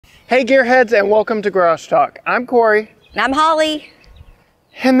Hey Gearheads, and welcome to Garage Talk. I'm Corey. And I'm Holly.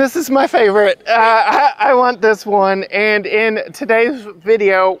 And this is my favorite. I want this one, and in today's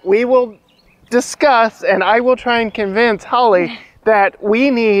video we will discuss, and I will try and convince Holly that we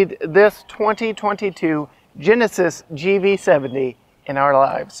need this 2022 Genesis GV70 in our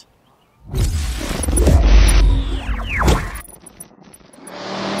lives.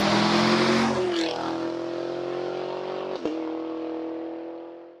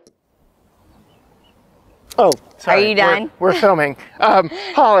 Oh, sorry. Are you done? We're filming.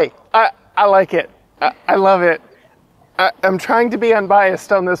 Holly, I like it. I love it. I'm trying to be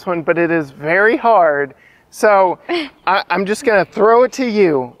unbiased on this one, but it is very hard. So I'm just going to throw it to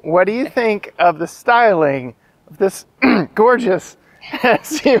you. What do you think of the styling of this gorgeous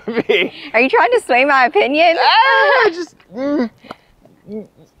SUV? Are you trying to sway my opinion?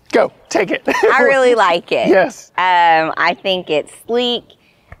 Go, take it. I really like it. Yes. I think it's sleek.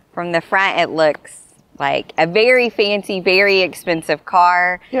 From the front, it looks like a very fancy, very expensive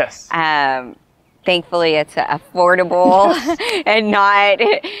car. Yes. Thankfully, it's affordable and not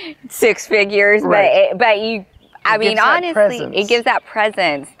six figures. Right. But I mean, honestly, it gives that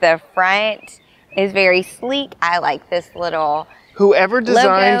presence. The front is very sleek. I like this little Whoever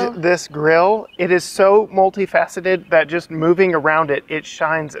designed logo. this grille, it is so multifaceted that just moving around it, it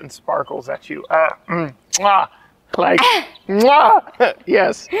shines and sparkles at you. Like, mwah!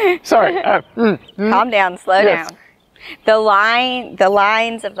 Yes. Sorry. Calm down, slow Yes. down. The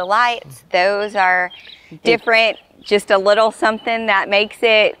lines of the lights, those are different. Just a little something that makes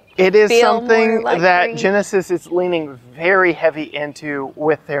it. It is feel something more that luxury. Genesis is leaning very heavy into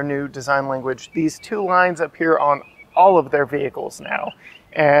with their new design language. These two lines appear on all of their vehicles now,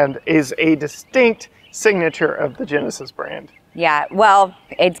 and is a distinct signature of the Genesis brand. Yeah, well,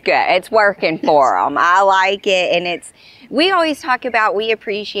 it's good. It's working for them. I like it, and we always talk about we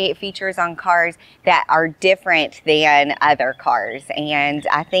appreciate features on cars that are different than other cars, and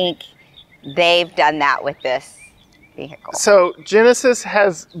I think they've done that with this vehicle. So Genesis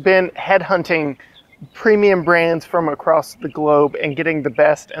has been headhunting premium brands from across the globe and getting the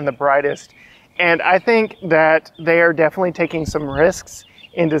best and the brightest, and I think that they are definitely taking some risks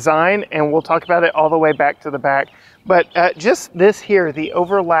in design, and we'll talk about it all the way back to the back. But just this here, the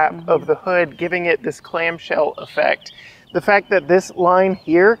overlap of the hood, giving it this clamshell effect. The fact that this line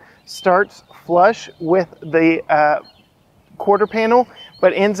here starts flush with the quarter panel,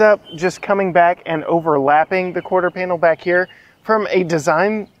 but ends up just coming back and overlapping the quarter panel back here. From a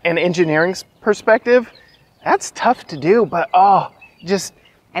design and engineering perspective, that's tough to do, but just...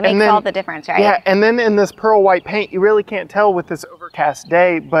 It makes all the difference, right? Yeah, and then in this pearl white paint, you really can't tell with this overcast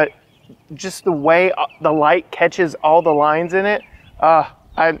day, but just the way the light catches all the lines in it.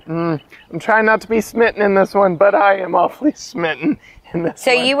 I'm trying not to be smitten in this one, but I am awfully smitten in this one.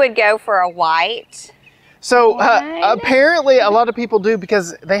 So you would go for a white? So apparently a lot of people do,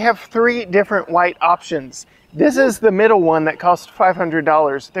 because they have 3 different white options. This is the middle one that costs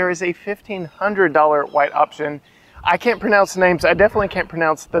 $500. There is a $1,500 white option. I can't pronounce the names. I definitely can't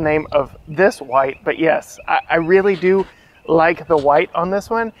pronounce the name of this white, but yes, I really do like the white on this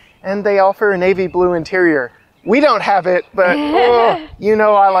one, and they offer a navy blue interior. We don't have it, but you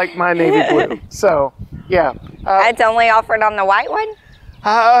know I like my navy blue. So yeah. It's only offered on the white one?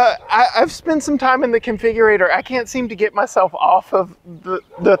 I've spent some time in the configurator. I can't seem to get myself off of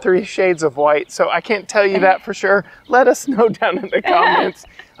the 3 shades of white, so I can't tell you that for sure. Let us know down in the comments.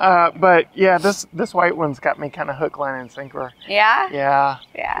 But yeah, this white one's got me kind of hook, line, and sinker. Yeah?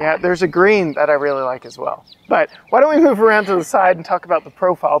 Yeah. There's a green that I really like as well. But why don't we move around to the side and talk about the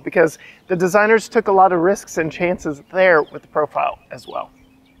profile, because the designers took a lot of risks and chances there with the profile as well.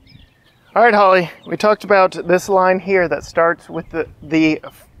 All right, Holly, we talked about this line here that starts with the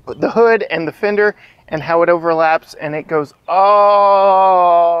hood and the fender and how it overlaps, and it goes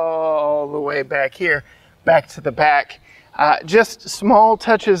all the way back here, back to the back. Just small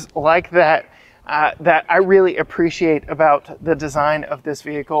touches like that that I really appreciate about the design of this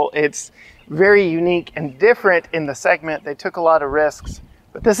vehicle. It's very unique and different in the segment. They took a lot of risks,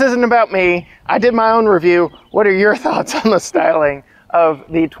 but this isn't about me. I did my own review. What are your thoughts on the styling of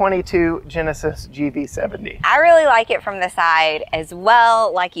the 22 Genesis GV70? I really like it from the side as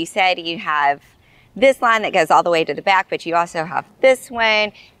well. Like you said, you have this line that goes all the way to the back, but you also have this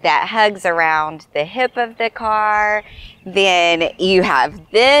one that hugs around the hip of the car. Then you have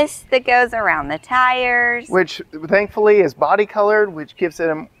this that goes around the tires, which thankfully is body colored, which gives it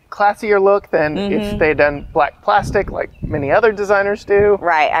a classier look than if they'd done black plastic like many other designers do.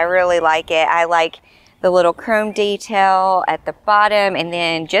 Right, I really like it. I like the little chrome detail at the bottom, and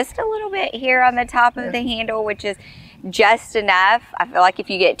then just a little bit here on the top of the handle, which is just enough. I feel like if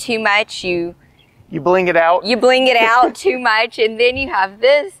you get too much, you bling it out. You bling it out too much, and then you have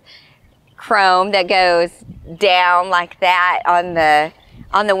this chrome that goes down like that on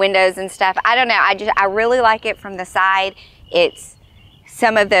the windows and stuff. I don't know. I really like it from the side. It's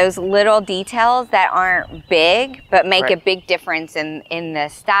some of those little details that aren't big, but make a big difference in the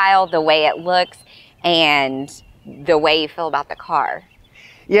style, the way it looks, and the way you feel about the car.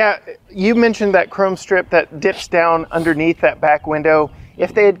 Yeah, you mentioned that chrome strip that dips down underneath that back window.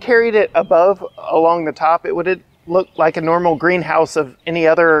 If they had carried it above along the top, it would have looked like a normal greenhouse of any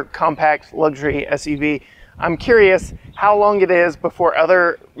other compact luxury SUV. I'm curious how long it is before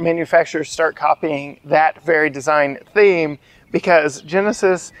other manufacturers start copying that very design theme, because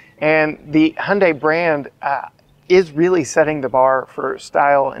Genesis and the Hyundai brand is really setting the bar for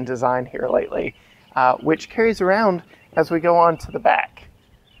style and design here lately, which carries around as we go on to the back.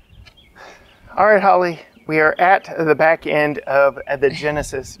 All right, Holly, we are at the back end of the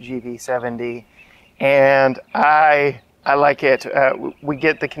Genesis GV70, and I like it. We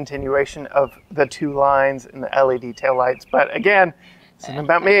get the continuation of the two lines and the LED taillights, but again, it's not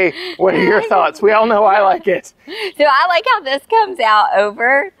about me. What are your thoughts? We all know I like it. So I like how this comes out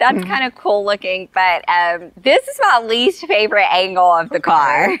over. That's kind of cool looking, but this is my least favorite angle of the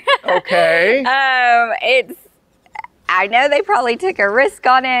car. Okay. I know they probably took a risk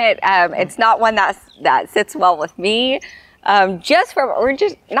on it. It's not one that sits well with me. We're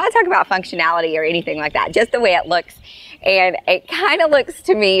just not talking about functionality or anything like that, just the way it looks. And it kind of looks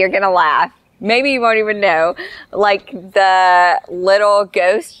to me, you're going to laugh, maybe you won't even know, like the little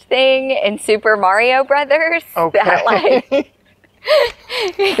ghost thing in Super Mario Brothers. Okay. That, like,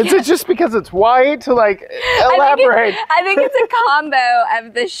 is it just because it's white? To like elaborate. I think it's a combo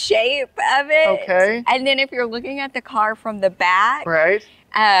of the shape of it. Okay. And then if you're looking at the car from the back, right?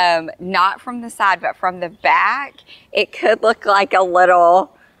 Not from the side, but from the back, it could look like a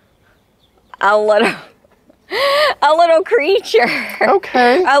little creature.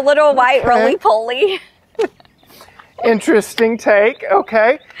 Okay. A little white roly-poly. Interesting take.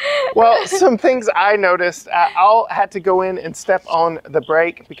 Okay. Well, some things I noticed. I'll had to go in and step on the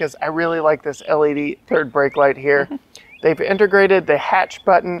brake because I really like this LED third brake light here. They've integrated the hatch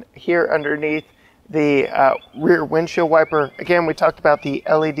button here underneath the rear windshield wiper. Again, we talked about the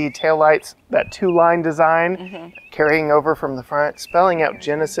LED taillights, that two-line design carrying over from the front, spelling out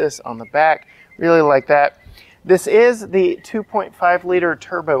Genesis on the back. Really like that. This is the 2.5 liter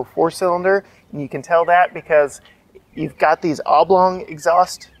turbo four-cylinder, and you can tell that because you've got these oblong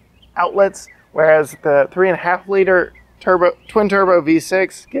exhaust outlets, whereas the 3.5 liter twin turbo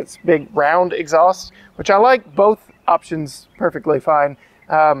V6 gets big round exhaust, which I like both options perfectly fine.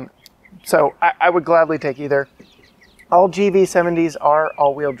 So I would gladly take either. All GV70s are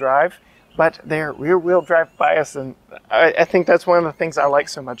all-wheel drive, but they're rear-wheel drive bias, and I think that's one of the things I like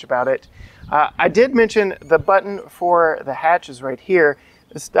so much about it. I did mention the button for the hatch is right here.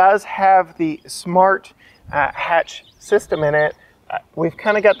 This does have the smart hatch system in it. We've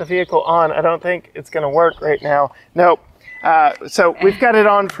kind of got the vehicle on. I don't think it's going to work right now. Nope. So we've got it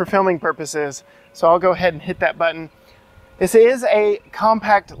on for filming purposes. So I'll go ahead and hit that button. This is a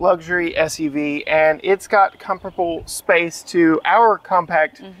compact luxury SUV, and it's got comparable space to our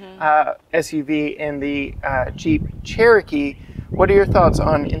compact SUV in the Jeep Cherokee. What are your thoughts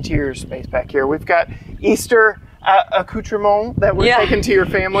on interior space back here? We've got Easter accoutrement that we're taking to your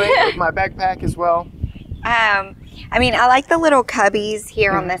family with my backpack as well. I mean, I like the little cubbies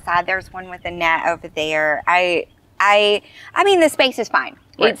here on the side. There's one with a net over there. I mean, the space is fine.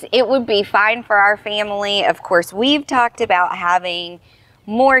 Right. It would be fine for our family. Of course, we've talked about having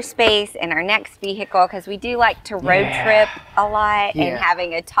more space in our next vehicle because we do like to road trip a lot, and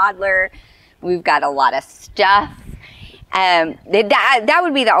having a toddler, we've got a lot of stuff. That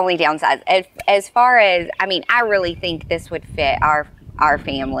would be the only downside. As far as, I mean, I really think this would fit our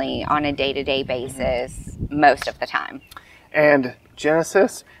family on a day-to-day basis most of the time. And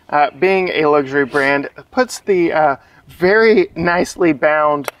Genesis, being a luxury brand, puts the very nicely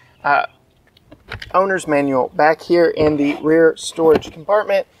bound owner's manual back here in the rear storage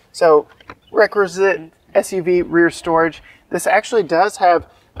compartment. So requisite SUV rear storage. This actually does have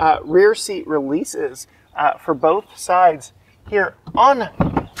rear seat releases for both sides here on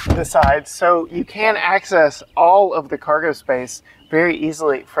the sides, so you can access all of the cargo space very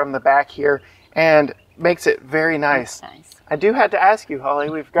easily from the back here, and makes it very nice. I do have to ask you, Holly,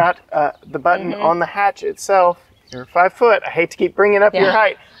 we've got the button on the hatch itself. You're 5 foot. I hate to keep bringing up your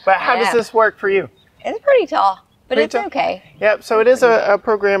height, but how does this work for you? It's pretty tall, but it's okay. Yep, so it is a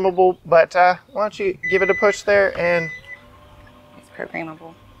programmable, but why don't you give it a push there, and it's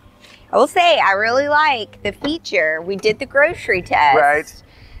programmable. I will say, I really like the feature. We did the grocery test. Right.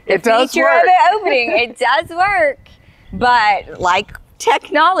 The feature of it opening, it does work. But like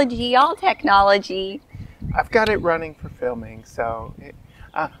technology, all technology. I've got it running for filming, so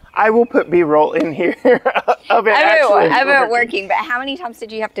I will put B-roll in here of it Of it working. But how many times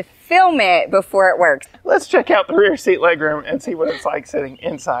did you have to film it before it works? Let's check out the rear seat legroom and see what it's like sitting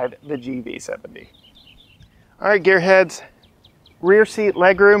inside the GV70. All right, gearheads, rear seat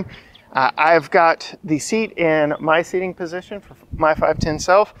legroom. I've got the seat in my seating position for my 5'10"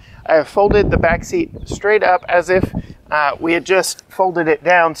 self. I have folded the back seat straight up as if we had just folded it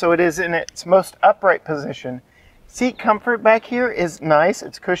down, so it is in its most upright position. Seat comfort back here is nice,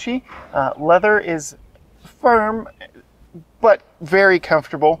 it's cushy. Leather is firm, but very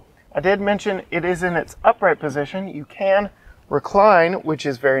comfortable. I did mention it is in its upright position. You can recline, which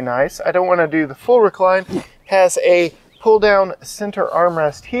is very nice. I don't want to do the full recline. Has a pull down center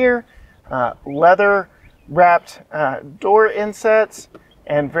armrest here, leather wrapped door insets,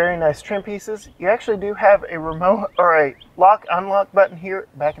 and very nice trim pieces. You actually do have a remote or a lock unlock button here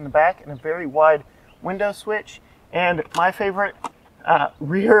back in the back, and a very wide window switch. And my favorite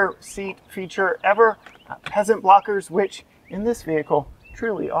rear seat feature ever, peasant blockers, which in this vehicle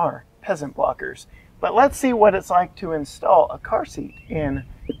truly are peasant blockers. But let's see what it's like to install a car seat in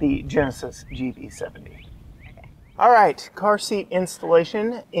the Genesis GV70. All right, car seat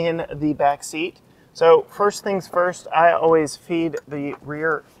installation in the back seat. So first things first, I always feed the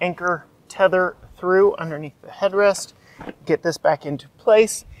rear anchor tether through underneath the headrest, get this back into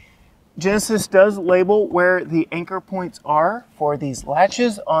place. Genesis does label where the anchor points are for these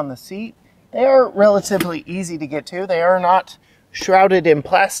latches on the seat. They are relatively easy to get to. They are not shrouded in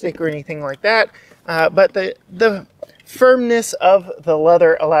plastic or anything like that, but the firmness of the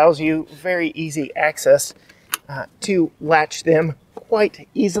leather allows you very easy access to latch them quite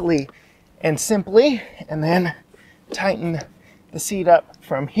easily and simply, and then tighten the seat up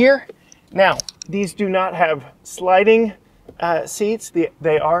from here. Now, these do not have sliding seats.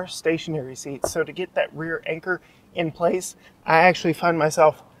 They are stationary seats. So to get that rear anchor in place, I actually find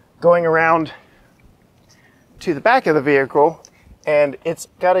myself going around to the back of the vehicle, and it's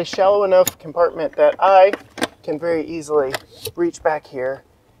got a shallow enough compartment that I can very easily reach back here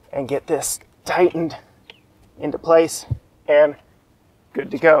and get this tightened into place and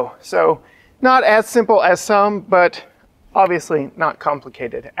good to go. So not as simple as some, but obviously not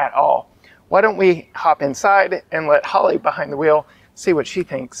complicated at all. Why don't we hop inside and let Holly behind the wheel see what she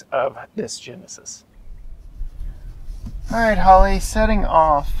thinks of this Genesis. All right, Holly, setting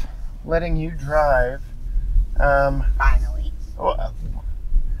off, letting you drive. Finally. Well,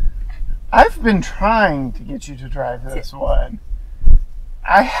 I've been trying to get you to drive this one.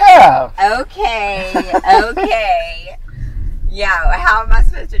 I have. Okay, okay. Yeah, how am I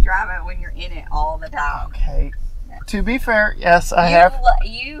supposed to drive it when you're in it all the time? Okay. To be fair, yes, I have.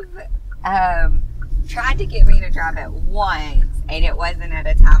 You've tried to get me to drive it once, and it wasn't at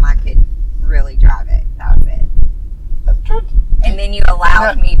a time I could really drive it. That was it. I've tried. And then you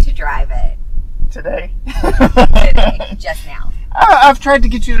allowed me to drive it. Today? Today, just now. I've tried to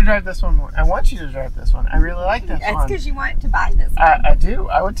get you to drive this one more. I want you to drive this one. I really like this one. That's because you want to buy this one. I do.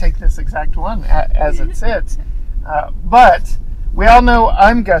 I would take this exact one as it sits. But we all know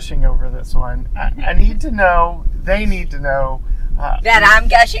I'm gushing over this one. I need to know, they need to know. That I'm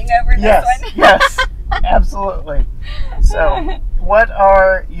gushing over this one? Yes, absolutely. So, what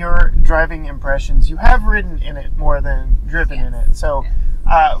are your driving impressions? You have ridden in it more than driven in it. So,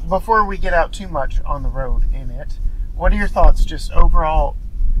 before we get out too much on the road in it, what are your thoughts just overall,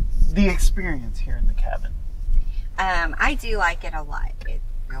 the experience here in the cabin? I do like it a lot. It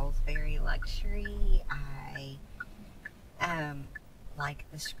feels very luxury. I like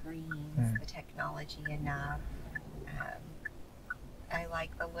the screens, the technology enough. I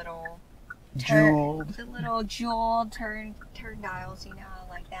like the little jeweled turn dials, you know, I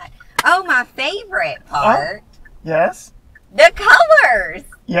like that. Oh, my favorite part. Yes? The colors.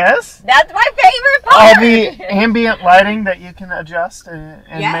 Yes? That's my favorite part. All the ambient lighting that you can adjust and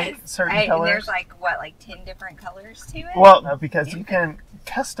make certain colors. And there's like 10 different colors to it? Well, because you can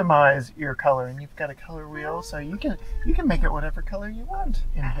customize your color, and you've got a color wheel, so you can make it whatever color you want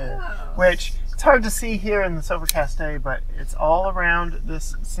in here. Which it's hard to see here in this overcast day, but it's all around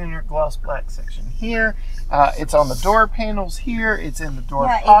this center gloss black section here. It's on the door panels here. It's in the door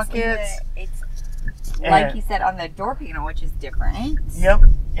pockets. It's like you said, on the door panel, which is different. Yep.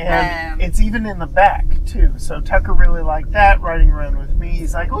 And it's even in the back too. So Tucker really liked that, riding around with me.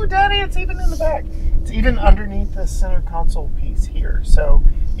 He's like, "Oh, Daddy, it's even in the back." It's even underneath the center console piece here. So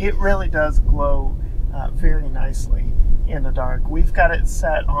it really does glow very nicely. in the dark. We've got it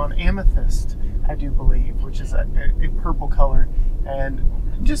set on amethyst, I do believe, which is a purple color, and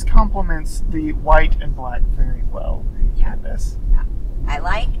just complements the white and black very well. Yeah. In this. Yeah. I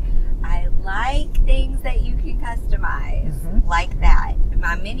like things that you can customize like that.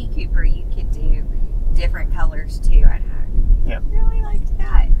 My Mini Cooper, you could do different colors too. I really liked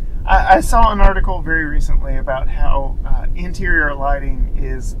that. I saw an article very recently about how interior lighting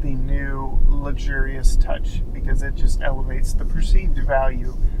is the new luxurious touch because it just elevates the perceived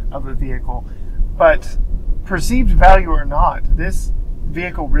value of the vehicle. But perceived value or not, this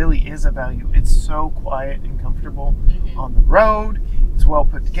vehicle really is a value. It's so quiet and comfortable on the road. It's well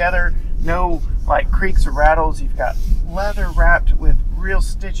put together. No like creaks or rattles. You've got leather wrapped with real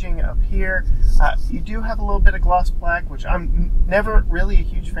stitching up here. You do have a little bit of gloss black, which I'm never really a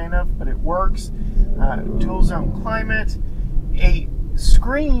huge fan of, but it works. Dual zone climate, a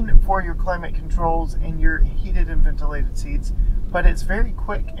screen for your climate controls and your heated and ventilated seats, but it's very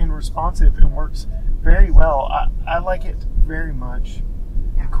quick and responsive and works very well. I like it very much.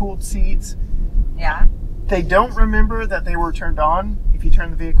 The cooled seats. Yeah. They don't remember that they were turned on if you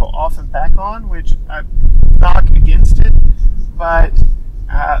turn the vehicle off and back on, which I knock against it, but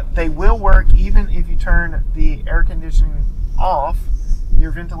they will work even if you turn the air conditioning off.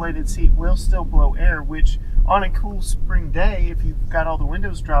 Your ventilated seat will still blow air, which on a cool spring day, if you've got all the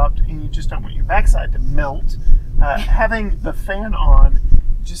windows dropped and you just don't want your backside to melt, having the fan on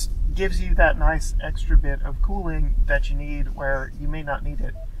just gives you that nice extra bit of cooling that you need where you may not need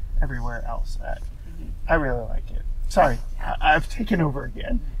it everywhere else. I really like it. Sorry, I've taken over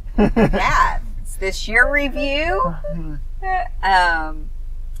again. Yeah, is this your review?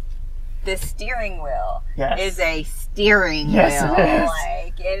 The steering wheel is a steering wheel. It is.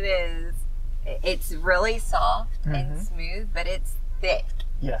 Like it is. It's really soft and smooth, but it's thick.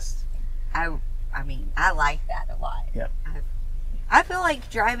 Yes. I mean, I like that a lot. Yep. I feel like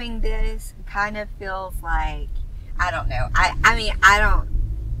driving this kind of feels like, I don't know. I mean, I don't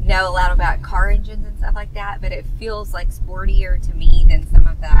know a lot about car engines and stuff like that, but it feels like sportier to me than some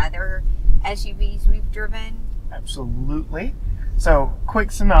of the other SUVs we've driven. Absolutely. So,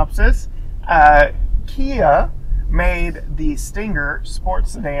 quick synopsis. Kia made the Stinger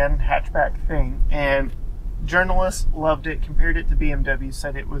sports sedan hatchback thing, and journalists loved it, compared it to BMW,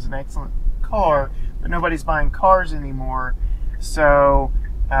 said it was an excellent car, but nobody's buying cars anymore. So,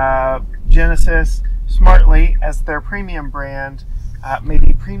 Genesis, smartly, as their premium brand, made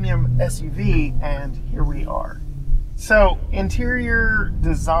a premium SUV, and here we are. So, interior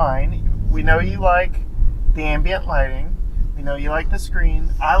design, we know you like the ambient lighting, we know you like the screen.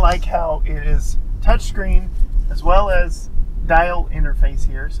 I like how it is touchscreen as well as dial interface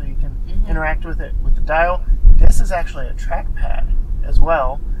here, so you can interact with it with the dial. This is actually a trackpad as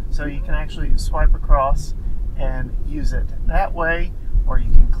well, so you can actually swipe across and use it that way, or you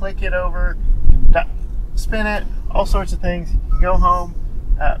can click it over, spin it, all sorts of things. You go home,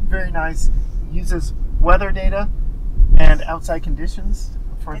 very nice. Uses weather data and outside conditions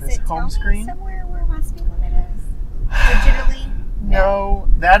for this home screen. Does it tell me somewhere where my speed limit is? Digitally? No,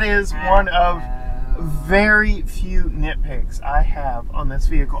 that is one of very few nitpicks I have on this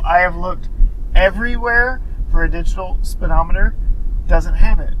vehicle. I have looked everywhere for a digital speedometer. Doesn't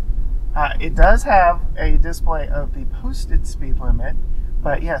have it. It does have a display of the posted speed limit,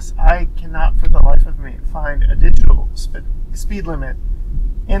 but yes, I cannot for the life of me find a digital speed limit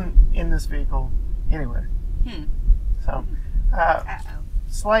in this vehicle anywhere. So,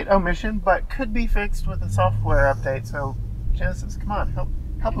 slight omission, but could be fixed with a software update. So, Genesis, come on, help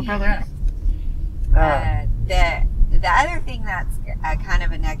a brother out. The other thing that's kind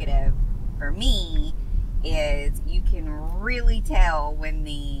of a negative for me is you can really tell when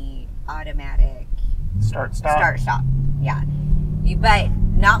the automatic start stop. Yeah, but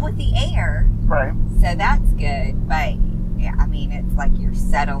not with the air. Right. So that's good. But yeah, I mean, it's like you're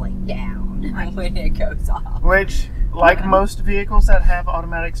settling down when it goes off. Which, like most vehicles that have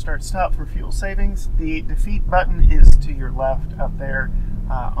automatic start stop for fuel savings, the defeat button is to your left up there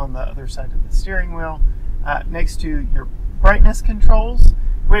on the other side of the steering wheel, next to your brightness controls,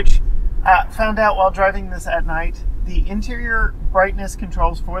 which found out while driving this at night, the interior brightness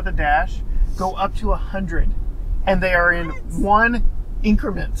controls for the dash go up to 100, and they are in 1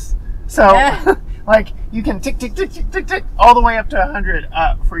 increments. So, like, you can tick, tick, tick, tick, tick, tick, all the way up to 100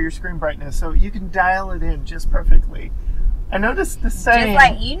 for your screen brightness. So you can dial it in just perfectly. I noticed the same. Just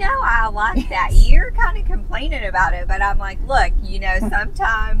like, I like that. You're kind of complaining about it, but I'm like, look,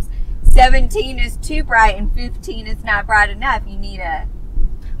 sometimes 17 is too bright and 15 is not bright enough. You need a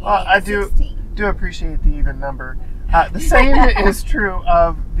I do appreciate the even number. The same is true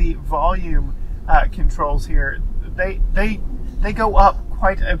of the volume controls here. they go up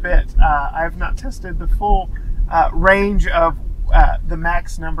quite a bit. I've not tested the full range of the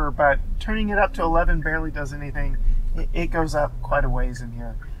max number, but turning it up to 11 barely does anything. It goes up quite a ways in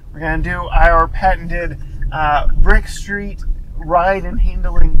here. We're going to do our patented Brick Street ride and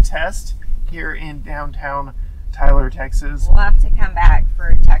handling test here in downtown Tyler, Texas. We'll have to come back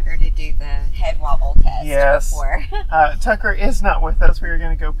for Tucker to do the head wobble test. Yes. Before. Tucker is not with us. We are going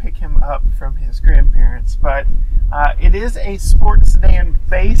to go pick him up from his grandparents, but it is a sports sedan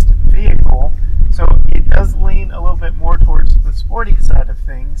based vehicle, so it does lean a little bit more towards the sporty side of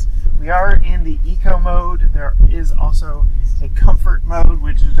things. We are in the eco mode. There is also a comfort mode,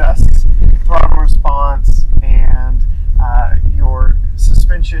 which adjusts throttle response and your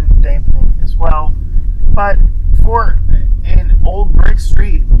suspension dampening as well. But for an old brick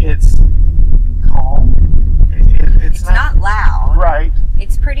street, it's calm. It's not loud. Right.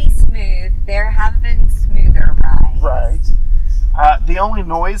 It's pretty smooth. There have been smoother rides. Right. The only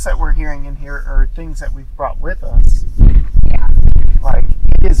noise that we're hearing in here are things that we've brought with us. Yeah. Like,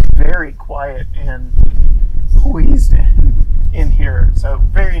 it is very quiet and poised in here. So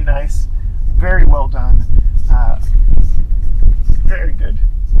very nice, very well done, very good,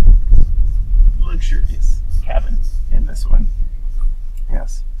 luxurious cabin in this one.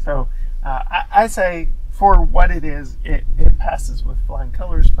 Yes. So I say for what it is, it passes with flying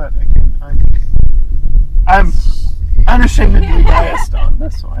colors. But again, I'm unashamedly biased on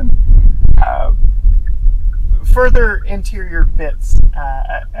this one. Further interior bits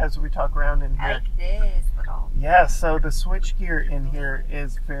as we talk around in here. Like this little. Yes, so the switch gear in here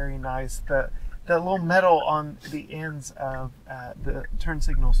is very nice. The little metal on the ends of the turn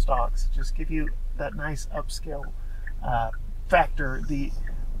signal stalks just give you that nice upscale factor. The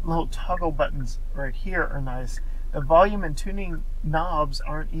little toggle buttons right here are nice. The volume and tuning knobs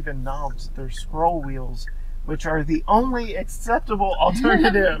aren't even knobs, they're scroll wheels, which are the only acceptable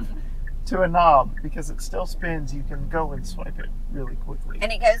alternative to a knob, because it still spins. You can go and swipe it really quickly.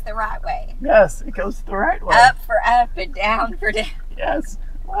 And it goes the right way. Yes, it goes the right way. Up for up and down for down. Yes,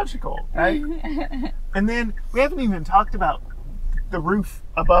 logical, right? And then we haven't even talked about the roof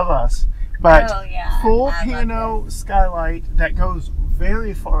above us, but full piano skylight that goes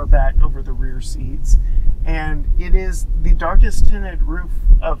very far back over the rear seats, and it is the darkest tinted roof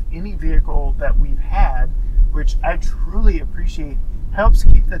of any vehicle that we've had, which I truly appreciate. Helps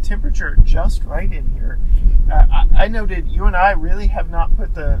keep the temperature just right in here. I noted you and I really have not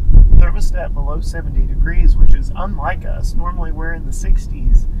put the thermostat below 70 degrees, which is unlike us. Normally we're in the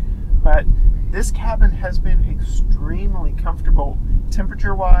 60s, but this cabin has been extremely comfortable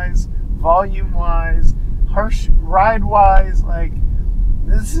temperature-wise, volume-wise, harsh ride-wise. Like,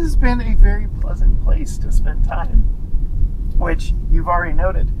 this has been a very pleasant place to spend time, which you've already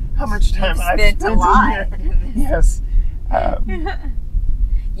noted how much time I've spent a lot in here. Yes.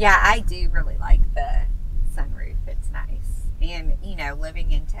 Yeah, I do really like the sunroof. It's nice. And, you know,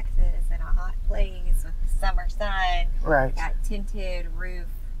 living in Texas in a hot place with the summer sun. Right. That tinted roof.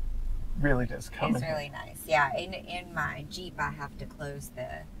 Really does come It's in really nice. Yeah, in my Jeep, I have to close the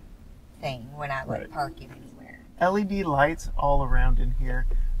thing when I park it anywhere. LED lights all around in here.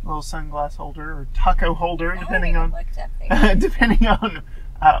 A little sunglass holder or taco holder, depending on depending on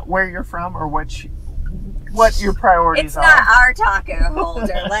where you're from or what your priorities are. It's not our taco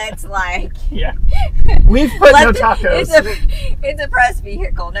holder. Let's yeah. We've put no tacos. It's a press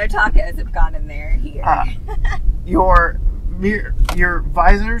vehicle. No tacos have gone in there here. Your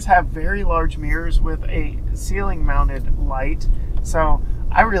visors have very large mirrors with a ceiling mounted light. So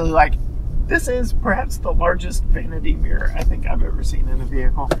I really like. This is perhaps the largest vanity mirror I think I've ever seen in a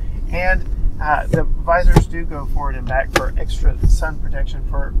vehicle. And the visors do go forward and back for extra sun protection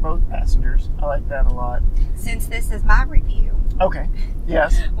for both passengers. I like that a lot. Since this is my review. Okay,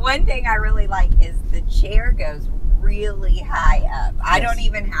 yes. One thing I really like is the chair goes really high up. Yes. I don't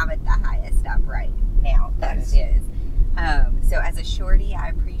even have it the highest up right now that it is. So as a shorty, I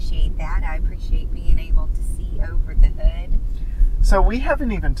appreciate that. I appreciate being able to see over the hood. So we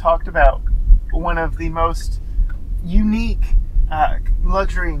haven't even talked about one of the most unique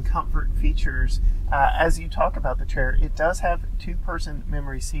luxury and comfort features. As you talk about the chair, it does have two-person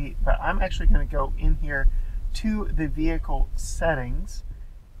memory seat, but I'm actually going to go in here to the vehicle settings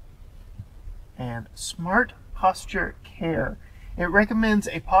and smart posture care. It recommends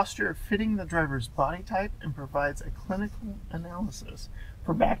a posture fitting the driver's body type and provides a clinical analysis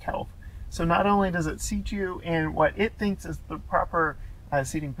for back health. So not only does it seat you in what it thinks is the proper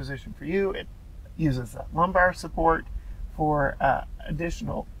seating position for you, it uses that lumbar support for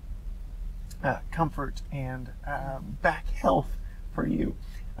additional comfort and back health for you.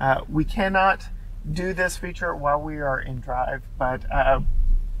 We cannot do this feature while we are in drive, but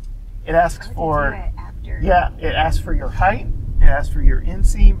it asks for it asks for your height, it asks for your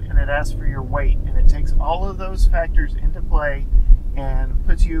inseam, and it asks for your weight, and it takes all of those factors into play and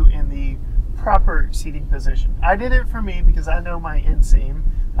puts you in the proper seating position. I did it for me because I know my inseam.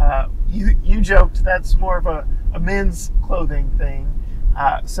 You joked that's more of a men's clothing thing,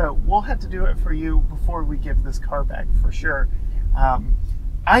 so we'll have to do it for you before we give this car back for sure.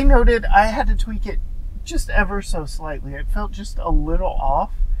 I noted I had to tweak it just ever so slightly. It felt just a little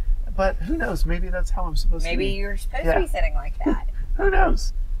off, but who knows? Maybe that's how I'm supposed to be. Maybe you're supposed to be sitting like that. Who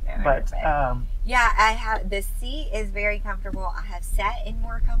knows? No, but yeah, I have. The seat is very comfortable. I have sat in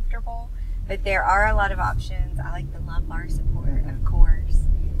more comfortable, but there are a lot of options. I like the lumbar support, of course.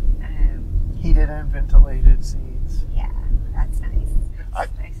 Heated and ventilated seats. Yeah, that's nice. Nice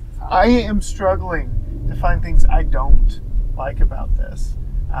and soft. I am struggling to find things I don't like about this.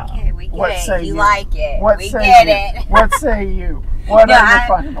 Okay, we get what it. Say you like it. What we say get you? it. What say you? What No, are your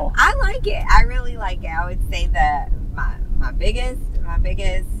final? I like it. I really like it. I would say that my biggest,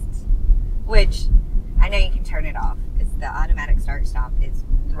 which I know you can turn it off, is the automatic start stop. It's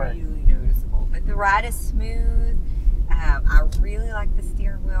really noticeable. But the ride is smooth. I really like the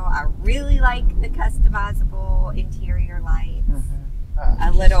steering wheel. I really like the customizable interior lights.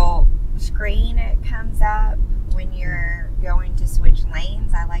 A little screen it comes up when you're going to switch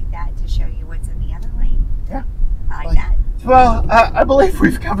lanes. I like that to show you what's in the other lane. Yeah. I like that. Well, I believe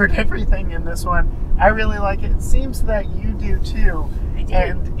we've covered everything in this one. I really like it. It seems that you do too. I do.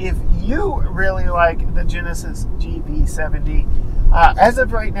 And if you really like the Genesis GV70, as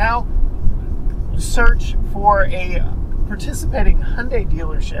of right now, search for a participating Hyundai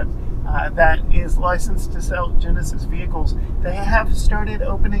dealership that is licensed to sell Genesis vehicles. They have started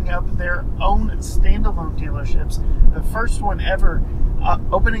opening up their own standalone dealerships. The first one ever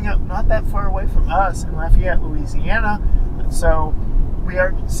opening up not that far away from us in Lafayette, Louisiana. So we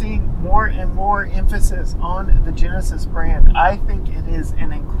are seeing more and more emphasis on the Genesis brand. I think it is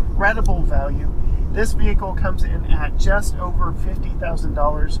an incredible value. This vehicle comes in at just over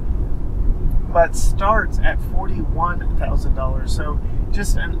 $50,000, but starts at $41,000. So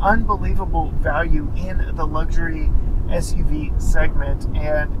just an unbelievable value in the luxury SUV segment,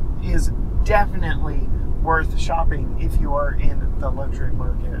 and is definitely worth shopping if you are in the luxury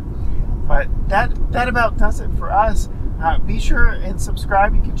market. But that about does it for us. Be sure and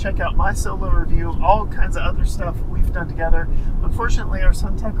subscribe. You can check out my solo review, all kinds of other stuff we've done together. Unfortunately, our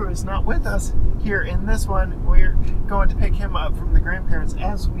son Tucker is not with us here in this one. We're going to pick him up from the grandparents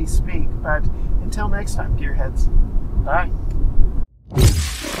as we speak. But until next time, gearheads, bye.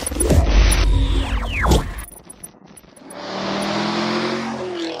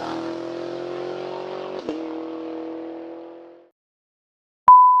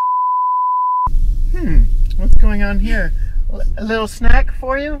 What's going on here? A little snack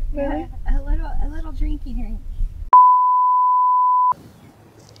for you? Yeah, a little drinky drink.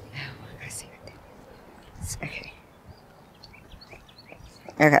 I see it. Okay.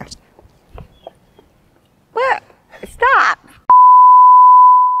 Okay. What? Stop!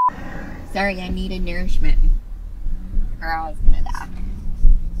 Sorry, I needed nourishment, or I was gonna die.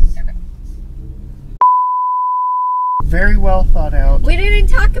 Okay. Very well thought out. We didn't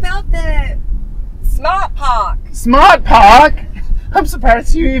talk about the Smart Park. Smart Park? I'm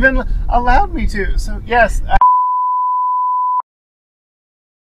surprised you even allowed me to. So yes.